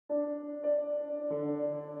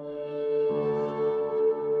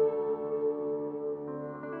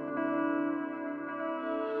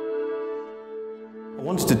I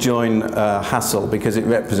wanted to join Hassell because it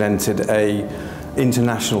represented a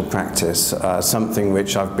international practice, something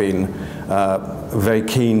which I've been very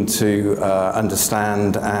keen to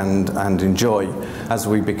understand and enjoy as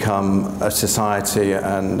we become a society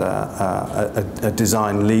and a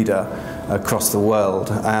design leader across the world.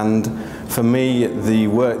 And for me, the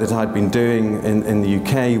work that I'd been doing in the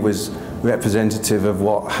UK was representative of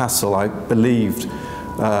what Hassell, I believed,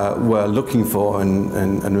 were looking for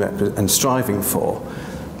and striving for,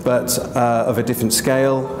 but of a different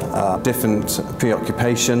scale, different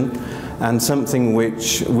preoccupation, and something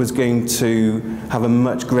which was going to have a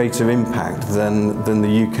much greater impact than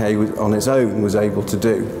the UK on its own was able to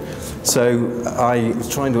do. So I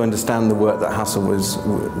was trying to understand the work that Hassell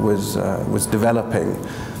was developing,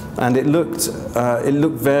 and it looked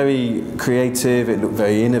very creative, it looked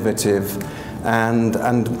very innovative, and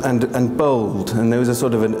bold, and there was a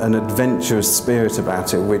sort of an adventurous spirit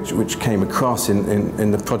about it which came across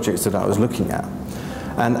in the projects that I was looking at.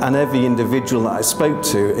 And every individual that I spoke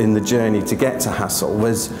to in the journey to get to Hassell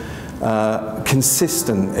was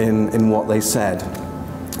consistent in what they said.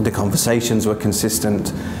 The conversations were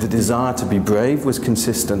consistent, the desire to be brave was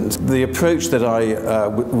consistent. The approach that I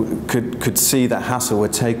could see that Hassell were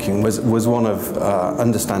taking was one of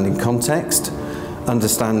understanding context,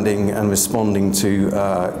 understanding and responding to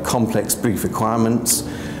complex brief requirements,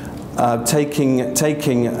 taking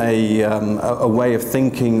a way of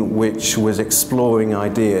thinking which was exploring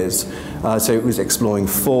ideas. So it was exploring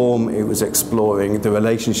form, it was exploring the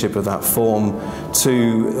relationship of that form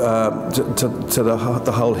to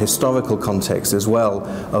the whole historical context as well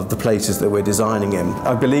of the places that we're designing in.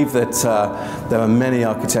 I believe that there are many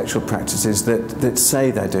architectural practices that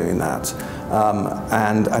say they're doing that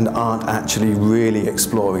and aren't actually really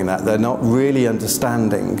exploring that. They're not really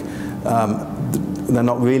understanding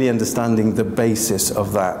the basis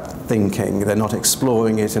of that thinking. They're not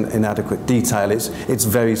exploring it in adequate detail. It's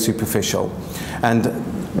very superficial. And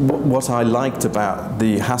what I liked about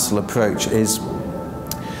the Hassell approach is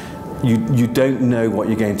you don't know what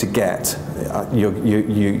you're going to get. You're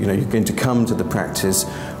going to come to the practice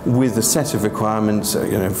with a set of requirements,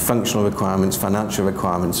 functional requirements, financial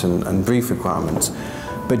requirements, and brief requirements.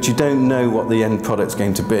 But you don't know what the end product's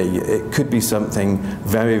going to be. It could be something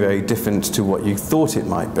very, very different to what you thought it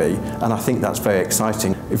might be, and I think that's very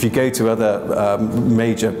exciting. If you go to other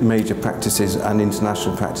major practices and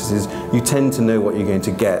international practices, you tend to know what you're going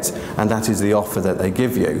to get, and that is the offer that they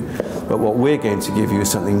give you. But what we're going to give you is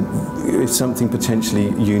something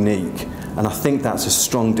potentially unique, and I think that's a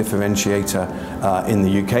strong differentiator in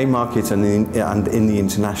the UK market and in the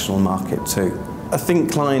international market too. I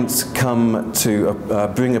think clients come to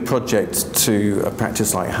bring a project to a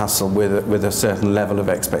practice like Hassell with a certain level of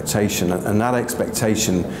expectation, and that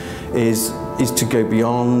expectation is to go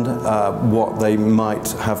beyond what they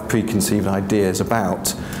might have preconceived ideas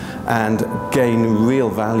about and gain real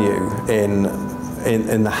value in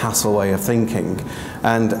the Hassell way of thinking.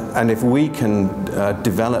 And if we can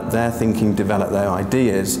develop their thinking, develop their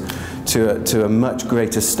ideas to a much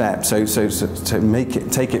greater step, so to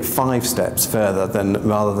take it 5 steps further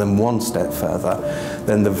rather than 1 step further,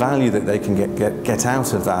 then the value that they can get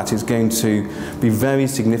out of that is going to be very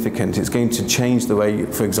significant. It's going to change the way,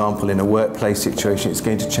 for example, in a workplace situation, it's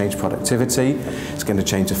going to change productivity, it's going to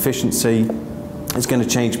change efficiency. It's going to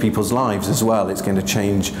change people's lives as well. It's going to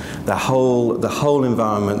change the whole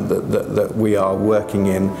environment that we are working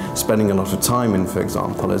in, spending a lot of time in, for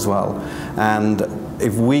example, as well. And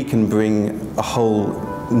if we can bring a whole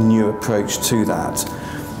new approach to that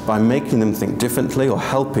by making them think differently or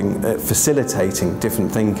facilitating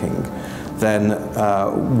different thinking, then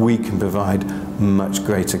we can provide much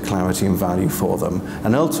greater clarity and value for them,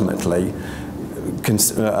 and ultimately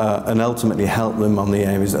help them on the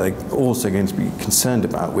areas that they're also going to be concerned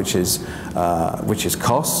about, which is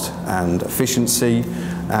cost and efficiency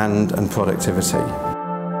and productivity.